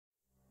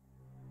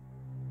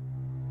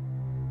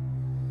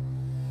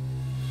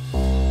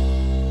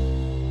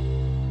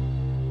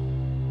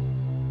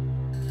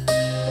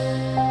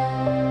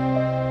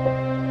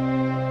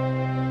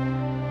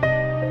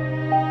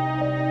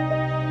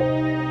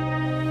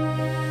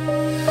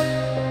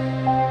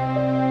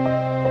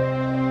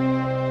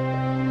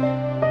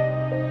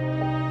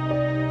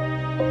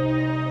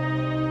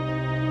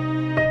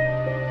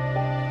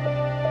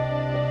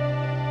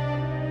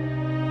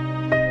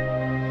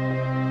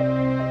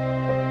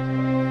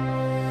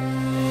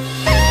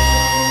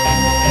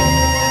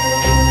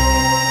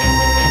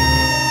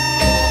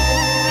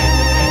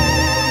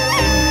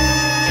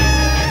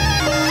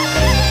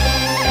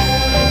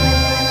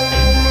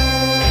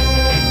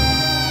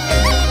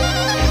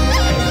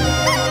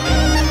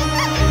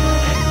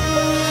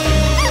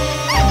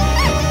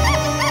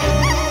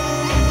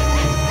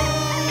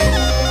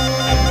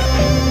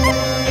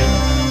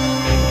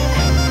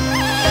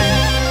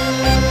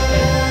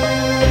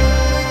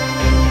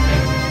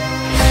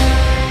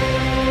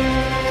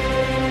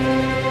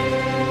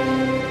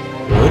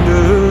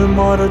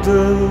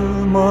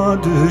ardıma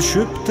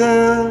düşüp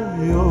de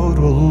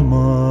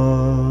yorulma.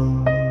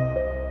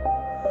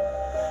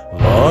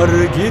 Var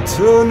git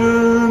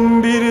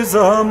ölüm bir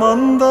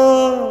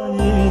zamanda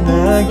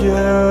yine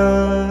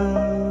gel.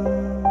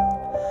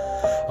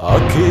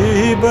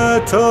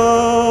 Akibet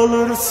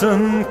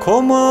alırsın,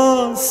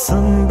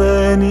 kovmazsın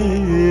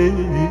beni.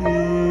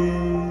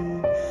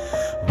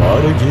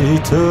 Var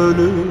git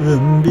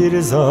ölüm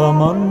bir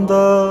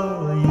zamanda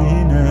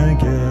yine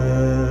gel.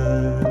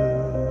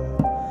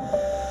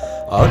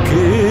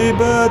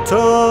 Akibet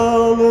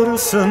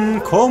alırsın,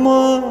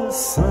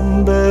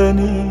 kovmazsın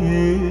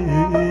beni.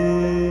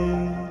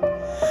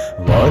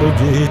 Var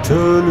git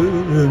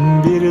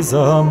ölüm bir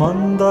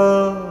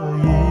zamanda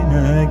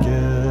yine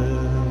gel.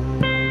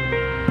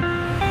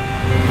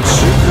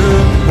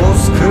 Çıkıp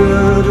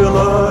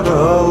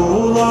bozkırlara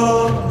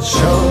ulaşamadım.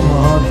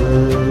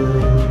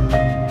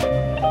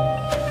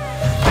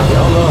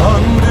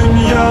 Yalan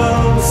dünya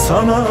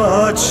sana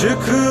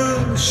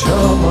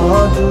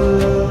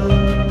çıkışamadım.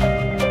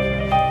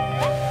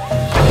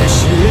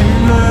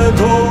 Eşimle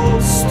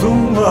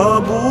dostumla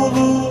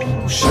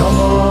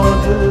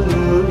buluşamadım.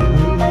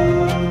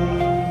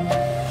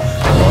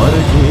 Var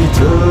git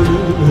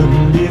ölüm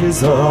bir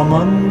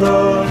zamanda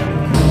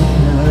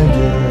yine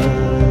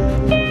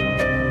gel.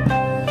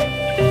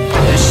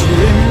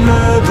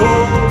 Eşimle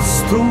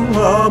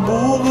dostumla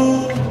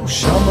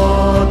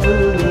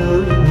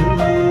buluşamadım.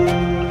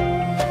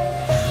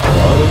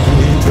 Var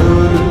git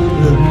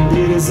ölüm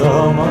bir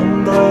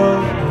zamanda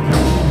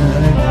yine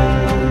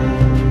gel.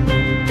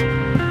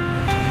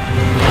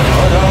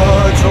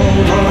 Haraç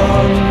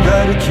olan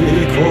belki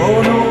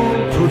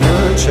konup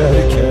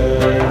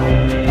göçerken,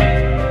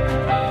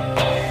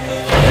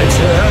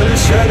 geçer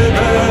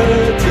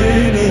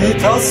şerbetini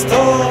tas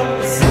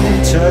tas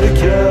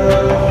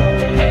içerken.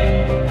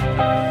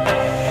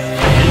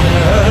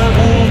 Yine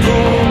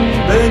buldum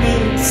beni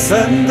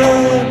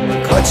senden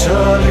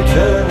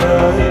kaçarken.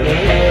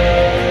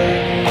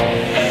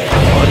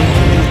 Var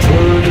git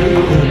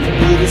ölüm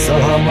bir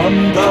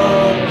zamanda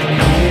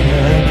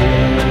yine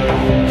gel.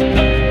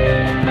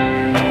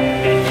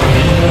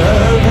 Yine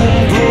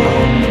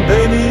buldum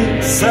beni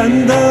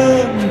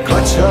senden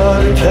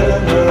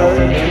kaçarken.